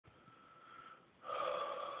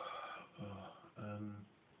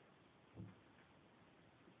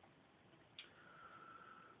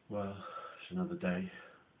Well, it's another day,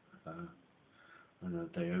 another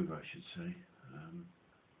day over, I should say.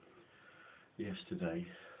 Yesterday,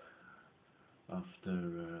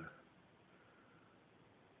 after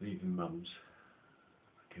leaving Mum's,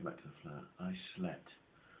 I came back to the flat. I slept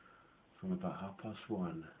from about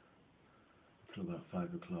 1:30 until about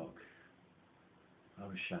 5 o'clock. I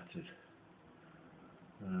was shattered.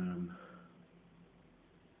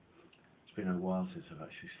 It's been a while since I've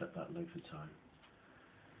actually slept that length of time.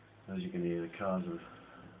 As you can hear, the cars are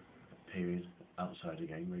appearing outside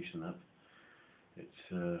again, racing up.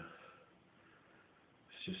 It's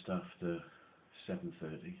just after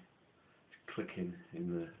 7:30. It's clicking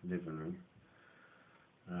in the living room.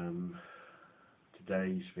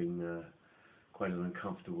 Today's been quite an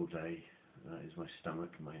uncomfortable day. That is my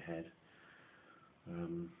stomach and my head.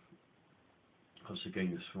 Also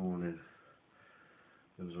again this morning,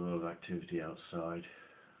 there was a lot of activity outside,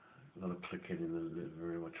 a lot of clicking in the living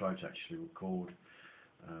room. I tried to actually record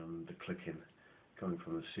the clicking coming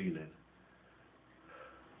from the ceiling.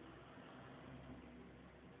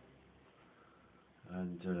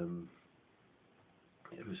 And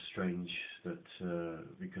it was strange that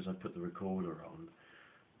because I put the recorder on,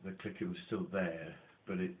 the clicking was still there,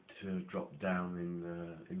 but it dropped down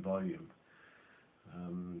in volume.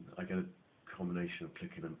 I get a combination of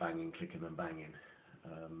clicking and banging.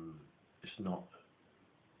 It's not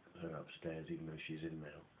her upstairs, even though she's in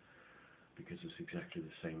now, because it's exactly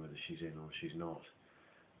the same whether she's in or she's not.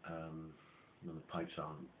 The pipes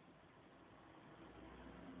are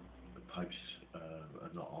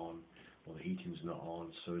not on, or the heating's not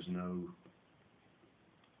on, so there's no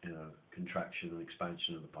contraction and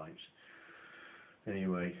expansion of the pipes.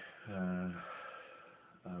 Anyway,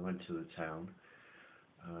 I went to the town.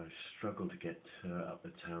 I struggled to get up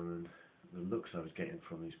the town, and the looks I was getting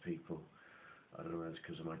from these people, I don't know whether it's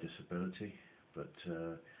because of my disability, but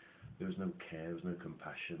there was no care, there was no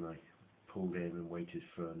compassion. I pulled in and waited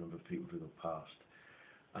for a number of people to go past,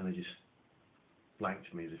 and they just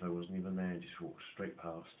blanked me as if I wasn't even there, and just walked straight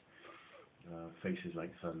past, faces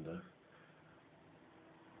like thunder.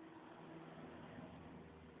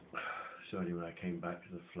 So anyway, I came back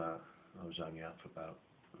to the flat. I was hanging out for about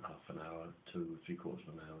half an hour to 3/4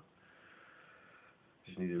 of an hour.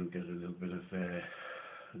 Just needed to get a little bit of air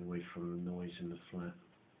and away from the noise in the flat.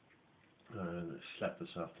 I slept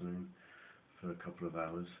this afternoon for a couple of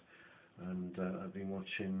hours, and I've been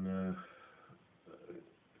watching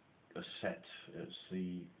a set. It's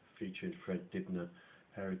the featured Fred Dibner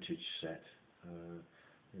heritage set.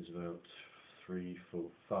 There's about 3, 4,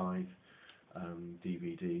 5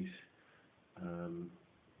 DVDs.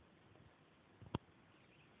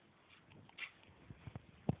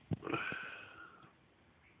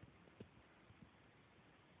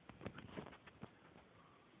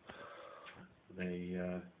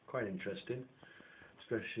 They quite interesting,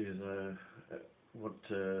 especially as what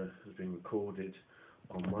has been recorded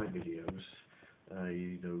on my videos.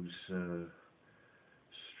 Those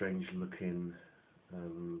strange looking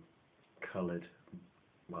coloured,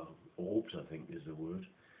 well, orbs I think is the word.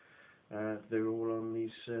 They're all on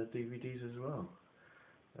these DVDs as well.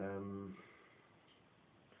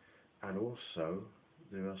 And also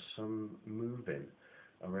there are some moving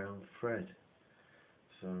around Fred,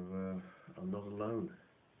 so I'm not alone.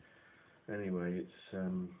 Anyway,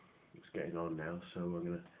 it's getting on now, so I'm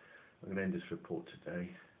gonna end this report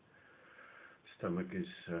today. Stomach is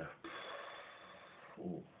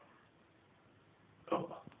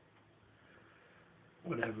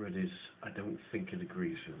whatever it is, I don't think it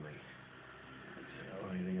agrees with me. So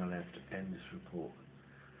I think I'll have to end this report,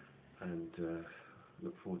 and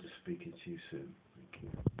look forward to speaking to you soon. Thank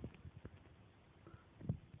you.